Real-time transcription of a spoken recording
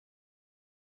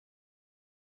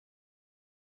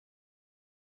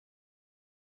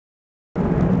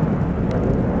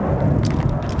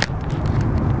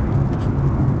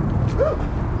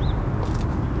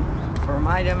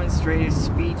my demonstrative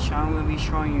speech, I'm going to be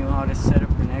showing you how to set up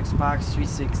an Xbox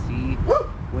 360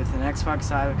 with an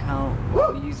Xbox Live account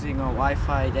while using a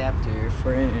Wi-Fi adapter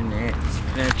for internet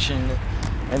connection.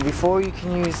 And before you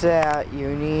can use that,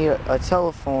 you need a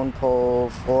telephone pole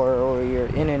for your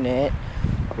internet,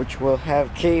 which will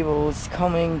have cables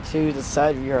coming to the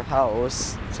side of your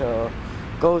house to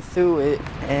go through it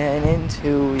and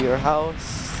into your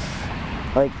house,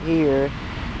 like here,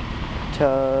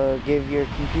 to give your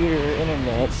computer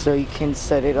internet so you can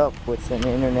set it up with an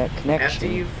internet connection. After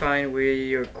you find where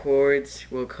your cords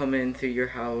will come in through your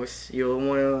house, you'll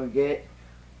want to get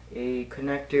a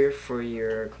connector for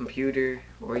your computer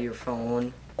or your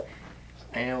phone,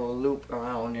 and it will loop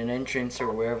around an entrance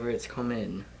or wherever it's come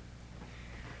in.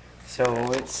 So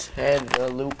it's had a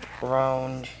loop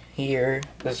around here,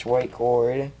 this white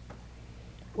cord,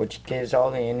 which gives all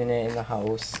the internet in the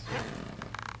house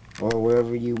or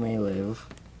wherever you may live.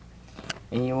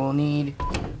 And you will need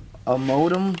a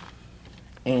modem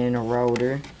and a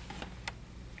router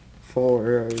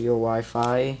for your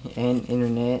Wi-Fi and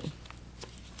internet.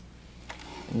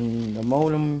 And the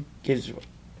modem gives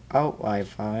out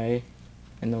Wi-Fi,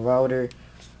 and the router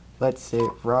lets it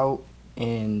route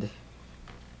and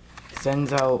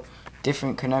sends out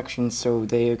different connections so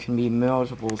there can be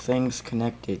multiple things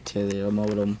connected to the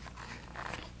modem.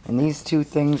 And these two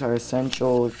things are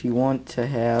essential if you want to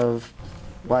have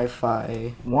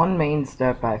Wi-Fi. One main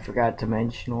step I forgot to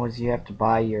mention was you have to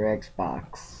buy your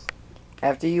Xbox.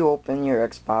 After you open your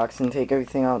Xbox and take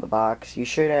everything out of the box, you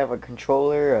should have a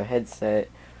controller, a headset,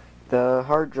 the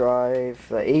hard drive,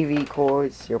 the AV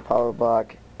cords, your power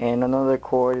block, and another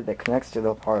cord that connects to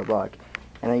the power block,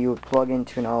 and then you would plug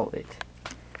into an outlet.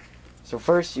 So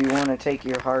first you want to take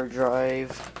your hard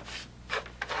drive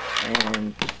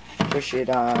and push it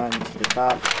on to the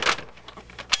top.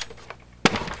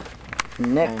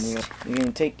 Next, you're going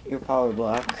to take your power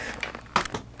block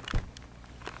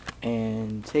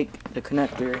and take the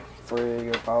connector for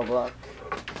your power block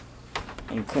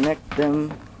and connect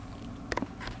them,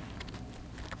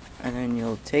 and then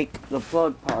you'll take the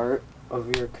plug part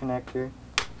of your connector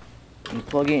and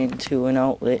plug it into an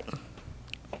outlet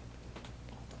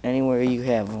anywhere you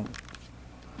have them.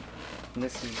 And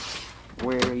this is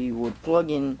where you would plug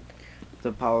in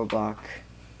the power block.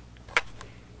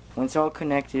 Once all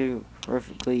connected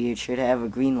perfectly, it should have a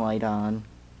green light on.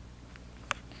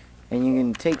 And you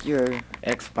can take your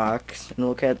Xbox and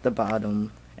look at the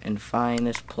bottom and find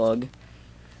this plug,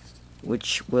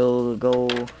 which will go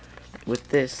with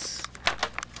this,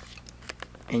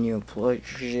 and you'll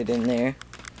push it in there.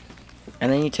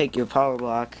 And then you take your power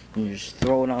block and you just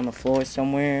throw it on the floor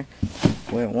somewhere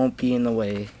where it won't be in the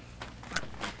way.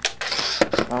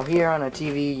 Now here on a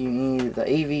TV you need the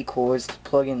AV cords to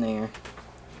plug in there,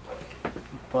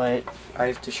 but I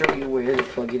have to show you where to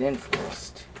plug it in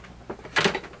first.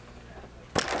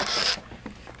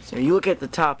 So you look at the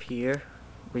top here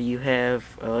where you have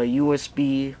a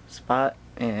USB spot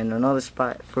and another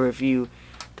spot for if you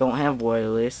don't have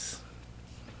wireless.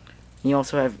 You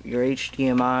also have your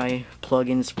HDMI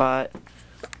plug-in spot,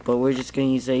 but we're just going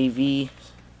to use AV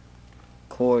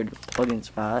cord plug-in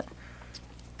spot,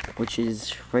 which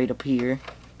is right up here.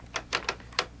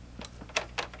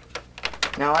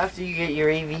 Now after you get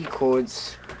your AV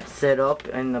cords set up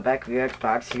in the back of your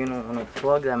Xbox, you're going to want to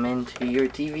plug them into your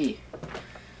TV.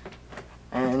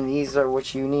 And these are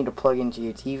what you need to plug into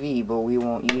your TV, but we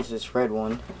won't use this red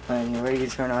one. And you're ready to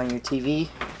turn on your TV.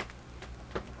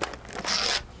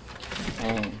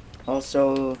 And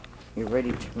also, you're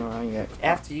ready to turn on your...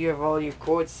 After you have all your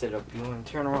cords set up, you want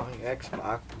to turn around your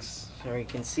Xbox so you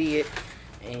can see it,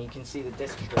 and you can see the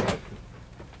disc tray.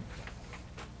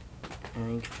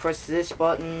 And you can press this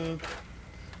button,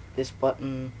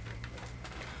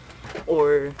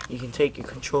 or you can take your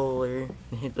controller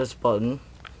and hit this button.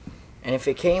 And if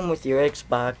it came with your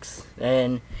Xbox,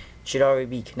 then it should already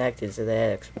be connected to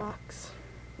that Xbox.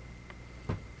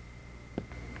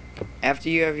 After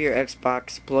you have your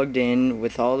Xbox plugged in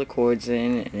with all the cords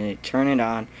in and turn it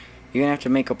on, you're going to have to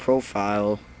make a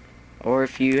profile. Or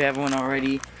if you have one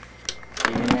already,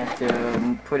 you're going to have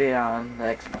to put it on the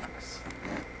Xbox.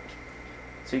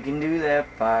 So you can do that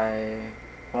by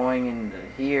going into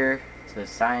here to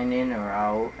sign in or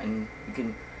out, and you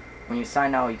can, when you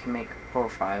sign out, you can make a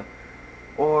profile.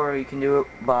 Or you can do it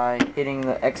by hitting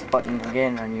the X button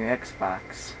again on your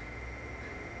Xbox.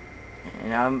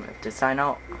 And I'm to sign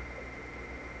out.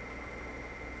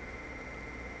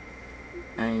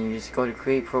 And you just go to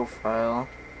create profile.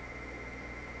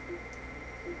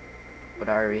 But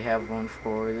I already have one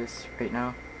for this right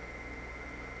now.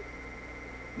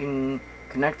 You can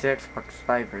connect to Xbox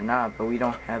Live or not, but we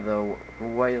don't have the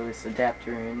wireless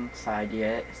adapter inside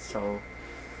yet, so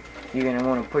you're going to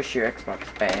want to push your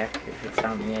Xbox back if it's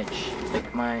on the edge,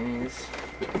 like mine is.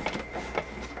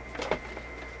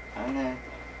 And then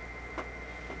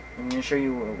I'm going to show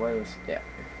you a wireless adapter.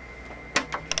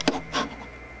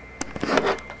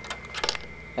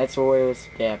 That's a wireless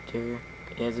adapter.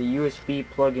 It has a USB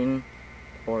plug-in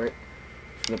port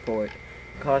for the port.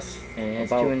 It costs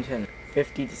about $50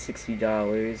 to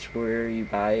 $60 where you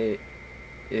buy it.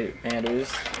 It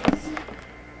matters.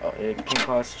 It can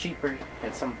cost cheaper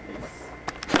at some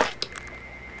place.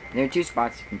 There are two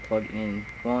spots you can plug it in.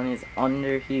 One is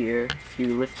under here. If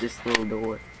you lift this little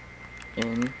door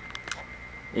in,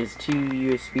 there's two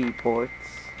USB ports,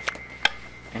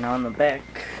 and on the back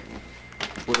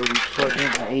where we plug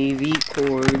in the AV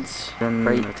cords, then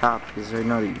right on the top is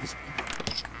another USB.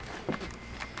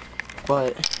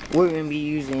 But we're going to be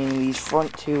using these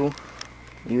front two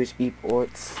USB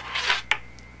ports.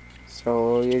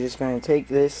 So you're just going to take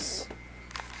this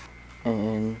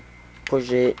and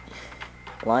push it,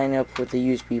 line up with the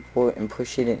USB port and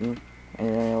push it in, and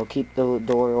then it'll keep the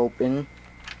door open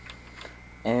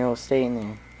and it'll stay in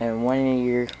there. And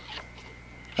when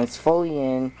it's fully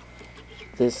in,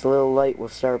 this little light will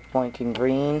start blinking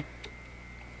green.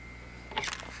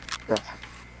 But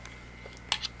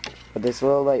this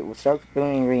little light will start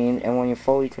blinking green, and when you're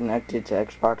fully connected to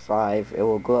Xbox Live, it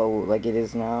will glow like it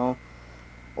is now,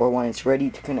 or when it's ready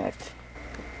to connect.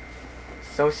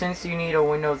 So since you need a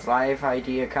Windows Live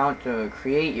ID account to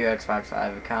create your Xbox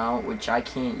Live account, which I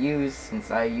can't use since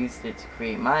I used it to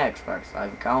create my Xbox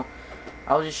Live account,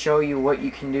 I'll just show you what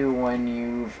you can do when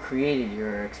you've created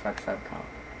your Xbox Live account.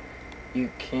 You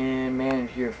can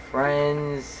manage your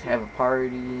friends, have a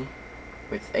party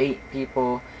with 8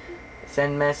 people,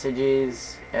 send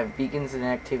messages, have beacons and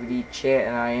activity, chat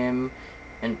and IM,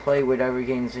 and play whatever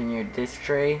games in your disk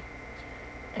tray.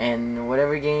 And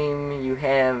whatever game you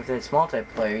have that's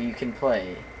multiplayer, you can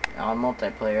play on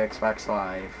multiplayer Xbox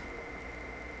Live.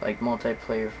 Like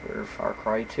multiplayer for Far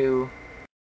Cry 2,